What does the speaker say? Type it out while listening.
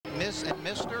Miss and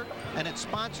Mr., and it's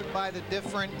sponsored by the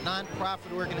different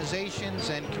nonprofit organizations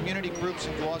and community groups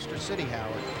in Gloucester City,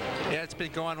 Howard. Yeah, it's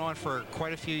been going on for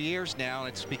quite a few years now, and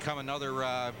it's become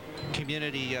another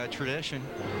community tradition.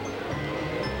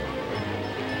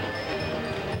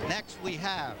 Next we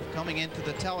have, coming into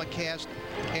the telecast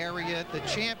area, the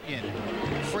champion,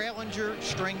 Fralinger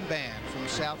String Band from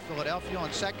South Philadelphia on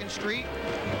 2nd Street.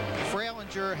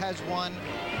 Fralinger has won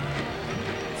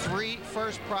 3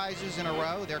 first prizes in a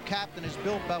row. Their captain is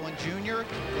Bill Bowen Jr.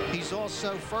 He's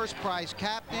also first prize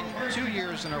captain 2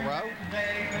 years in a row.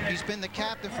 He's been the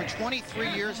captain for 23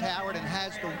 years, Howard, and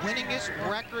has the winningest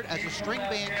record as a string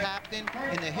band captain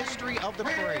in the history of the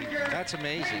parade. That's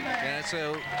amazing. And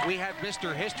so we have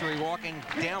Mr. History walking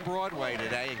down Broadway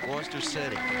today in Gloucester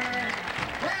City.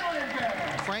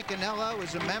 Frank Anello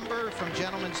is a member from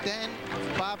Gentleman's Den.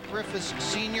 Bob Griffiths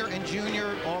Sr. and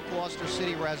Jr., all Gloucester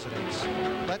City residents.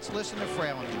 Let's listen to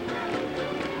Fralinger.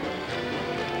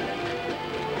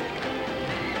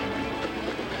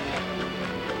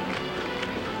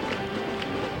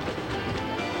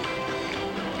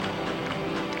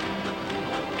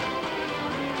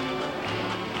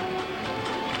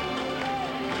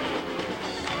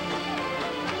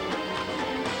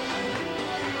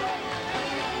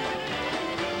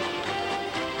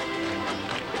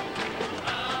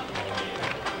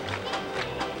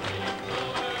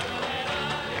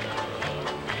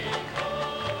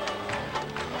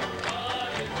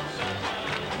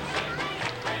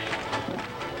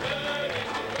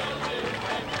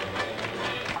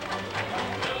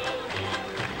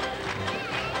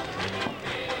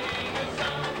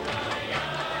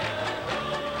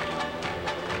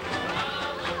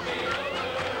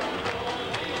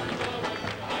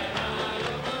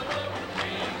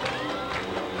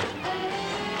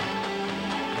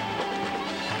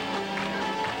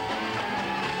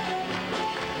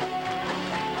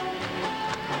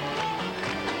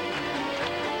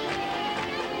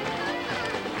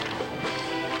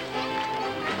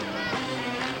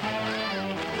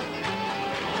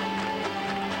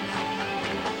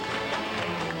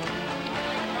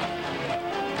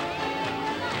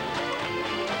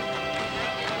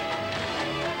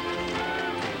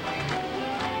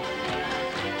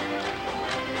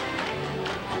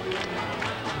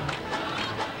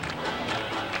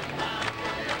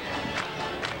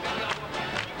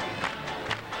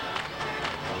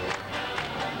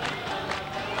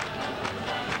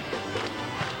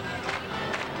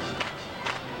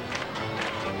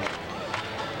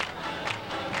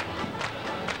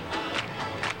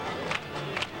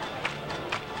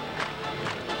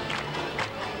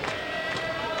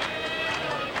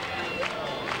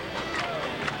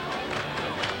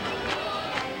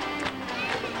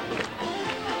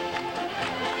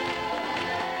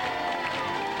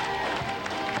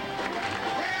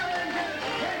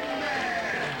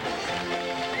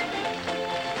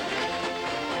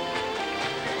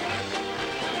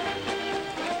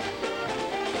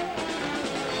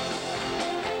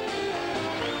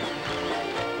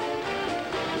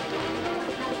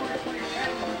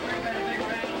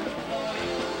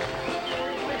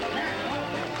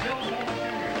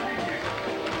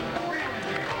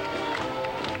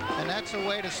 That's a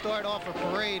way to start off a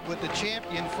parade with the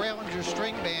champion Fralinger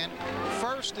String Band.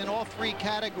 First in all 3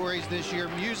 categories this year: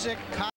 music,